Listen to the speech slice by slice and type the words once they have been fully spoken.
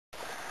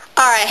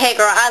Alright, hey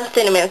girl, I'm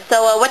Cinnamon.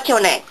 So, what's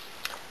your name?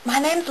 My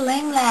name's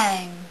Lang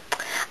Lang.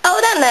 Oh,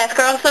 that's nice,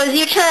 girl. So, is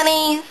you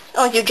Chinese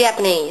or is you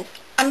Japanese?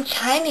 I'm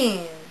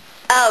Chinese.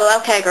 Oh,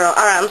 okay, girl.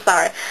 Alright, I'm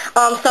sorry.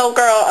 So,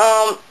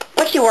 girl,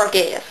 what your work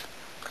is?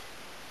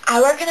 I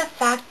work in a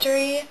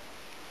factory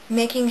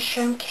making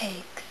shrimp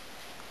cakes.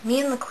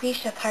 Me and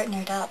Laqueisha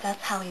partnered up.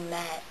 That's how we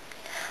met.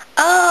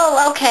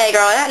 Oh, okay,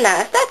 girl. That's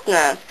nice. That's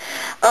nice.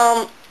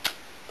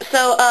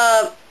 So,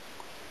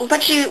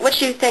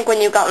 what you think when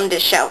you got on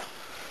this show?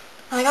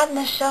 When I got in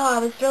this show, I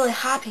was really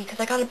happy because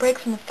I got a break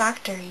from the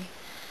factory.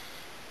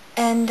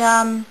 And,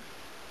 I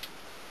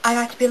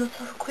got to be with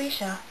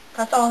Laqueisha.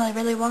 That's all I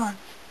really want.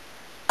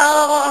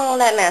 Oh,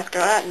 that's nice,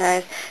 girl. That's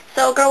nice.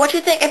 So, girl, what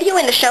you think? If you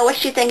win the show,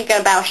 what you think you're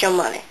gonna about your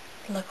money?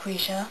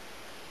 Laqueisha.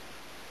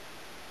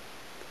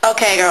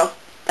 Okay, girl.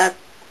 That's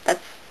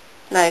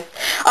nice.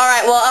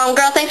 Alright, well,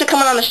 girl, thanks for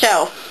coming on the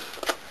show.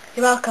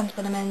 You're welcome,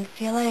 Cinnamon.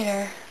 See you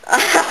later.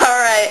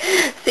 Alright,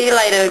 see you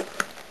later.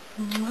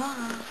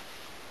 Mwah.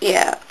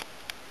 Yeah.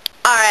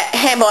 Alright,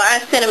 hey boy,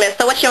 I'm Cinnamon.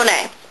 So what's your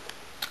name?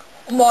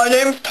 My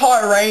name's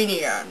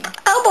Tyranian.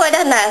 Oh boy,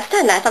 that's nice.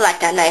 That's nice. I like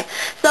that name.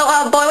 So,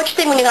 boy, what you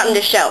think when you got on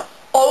this show?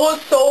 I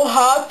was so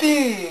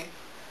happy.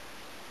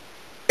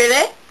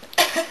 Really?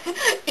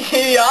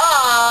 Yeah.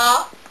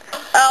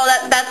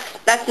 Oh,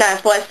 that's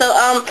nice, boy.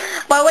 So,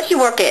 boy, what your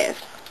work is?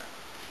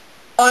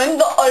 I'm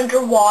the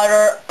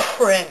underwater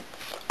prince.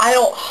 I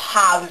don't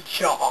have a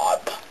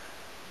job.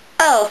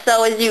 Oh,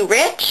 so is you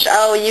rich?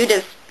 Oh, you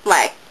just,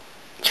 like,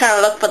 trying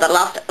to look for the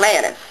lost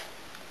Atlantis?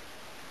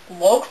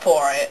 Look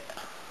for it.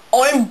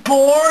 I'm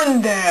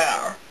born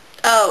there.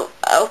 Oh,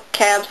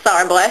 okay, I'm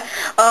sorry, boy.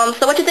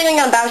 So what you think you're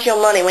gonna bounce your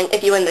money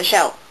if you win the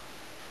show?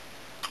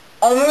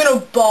 I'm gonna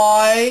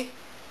buy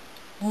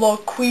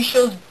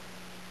Laqueisha's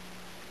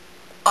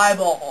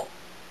eyeball.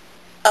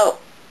 Oh,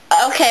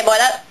 okay, boy,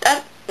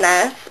 that's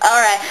nice.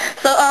 Alright,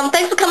 so,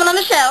 thanks for coming on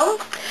the show.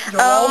 You're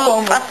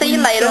welcome, I'll see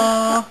you later.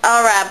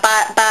 Alright,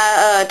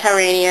 bye,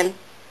 Tyranian.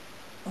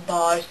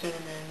 Bye,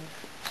 Cinnamon.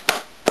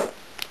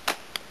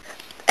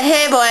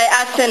 Hey, boy,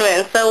 I'm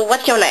Cinnamon. So,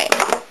 what's your name?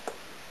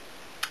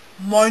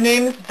 My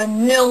name's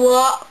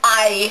Vanilla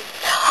Ice.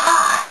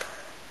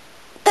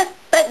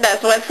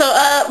 That's one.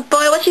 So,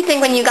 boy, what you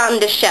think when you got on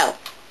this show?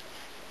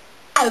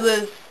 I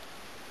was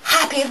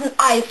happy as an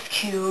ice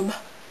cube.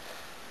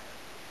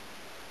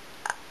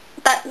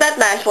 That's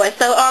nice, boy.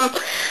 So,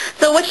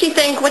 so what you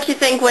think when,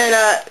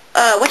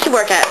 what you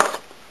work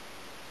at?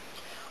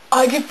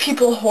 I give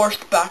people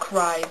horseback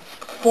rides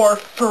for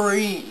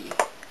free.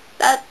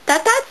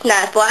 That's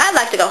nice, boy. I'd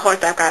like to go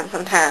horseback riding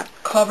sometime.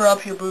 Cover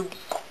up your boobs.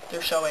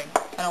 They're showing.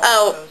 I don't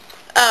Oh, want those.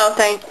 oh,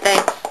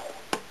 thanks,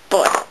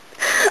 boy.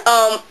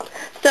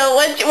 So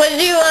what do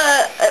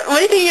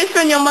you think you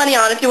spend your money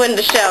on if you win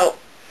the show?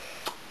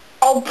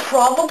 I'll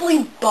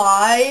probably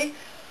buy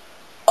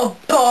a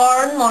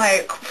barn,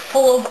 like,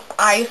 full of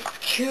ice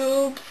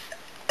cubes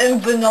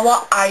and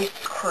vanilla ice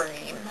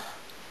cream.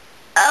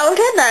 Oh,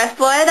 that's nice,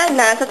 boy. That's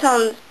nice. That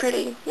sounds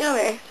pretty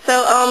yummy.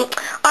 So, alright,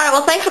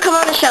 well, thanks for coming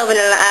on the show,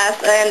 Vanilla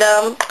Ice, and,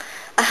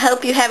 I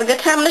hope you have a good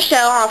time on the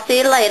show. I'll see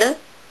you later.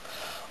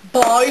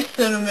 Bye,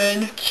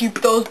 Cinnamon.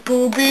 Keep those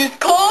boobies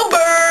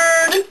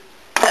covered.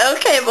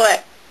 Okay, boy.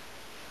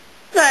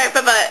 Alright,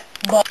 bye-bye.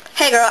 Bye.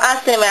 Hey, girl, I'm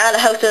Cinnamon. I'm the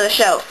host of the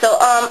show. So,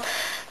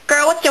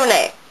 girl, what's your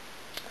name?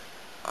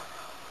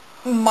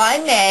 My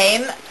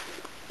name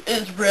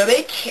is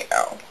really cute.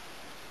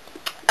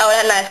 Oh,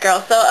 that's nice,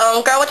 girl.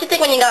 So, girl, what you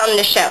think when you got on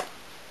this show?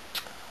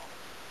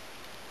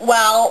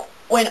 Well,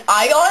 when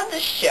I got on the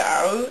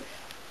show,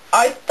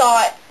 I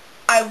thought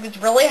I was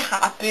really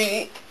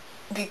happy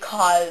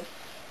because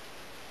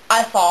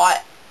I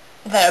thought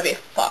that it would be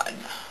fun.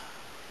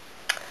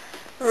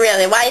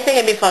 Really? Why do you think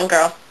it'd be fun,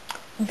 girl?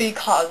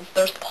 Because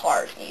there's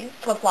parties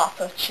with lots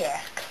of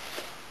chicks.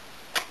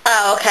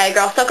 Oh, okay,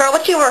 girl. So, girl,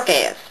 what your work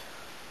is?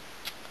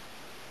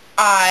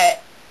 I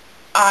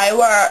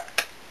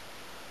work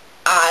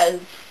as,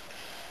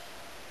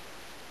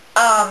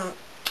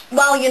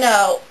 well, you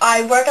know,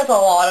 I work as a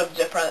lot of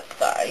different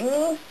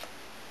things.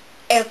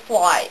 It's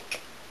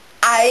like,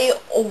 I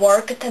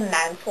work at the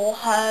mental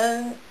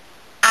home.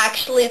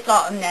 Actually, it's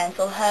not a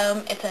mental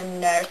home, it's a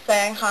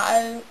nursing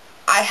home.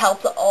 I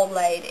help the old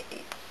ladies.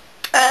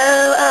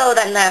 Oh,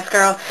 that's nice,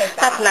 girl.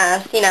 That's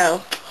nice, you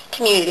know,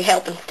 community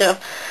help and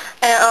stuff.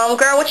 And,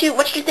 girl, what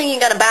you think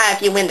you're gonna buy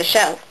if you win the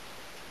show?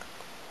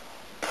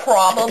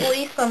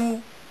 Probably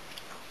some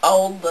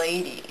old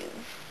ladies.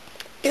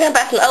 You're gonna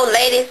buy some old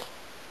ladies?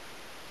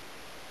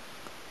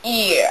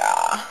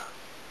 Yeah.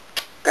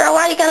 Girl,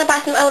 why are you gonna buy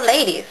some old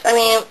ladies? I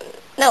mean,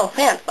 no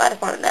offense, but I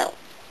just want to know.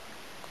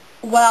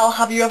 Well,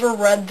 have you ever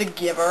read The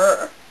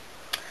Giver?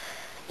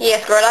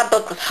 Yes, girl, that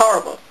book was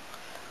horrible.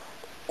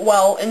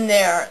 Well, in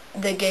there,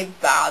 they gave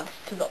baths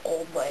to the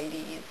old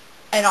ladies.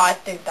 And I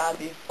think that'd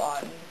be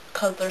fun,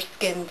 because their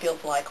skin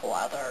feels like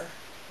leather.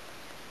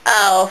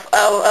 Oh,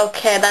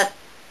 okay, that's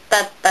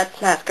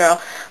nice,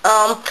 girl.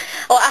 Well,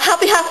 I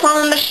hope you have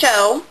fun on the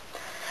show.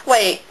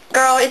 Wait,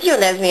 girl, is you a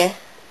lesbian?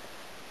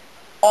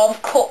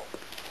 Of course.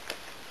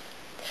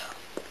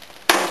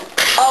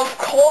 Of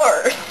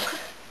course.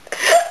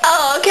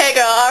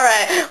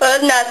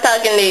 was nice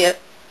talking to you.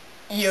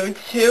 You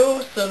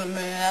too,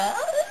 Cinnamon.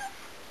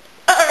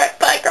 Alright,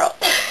 bye girl.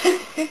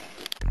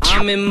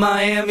 I'm in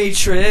Miami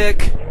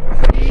trick.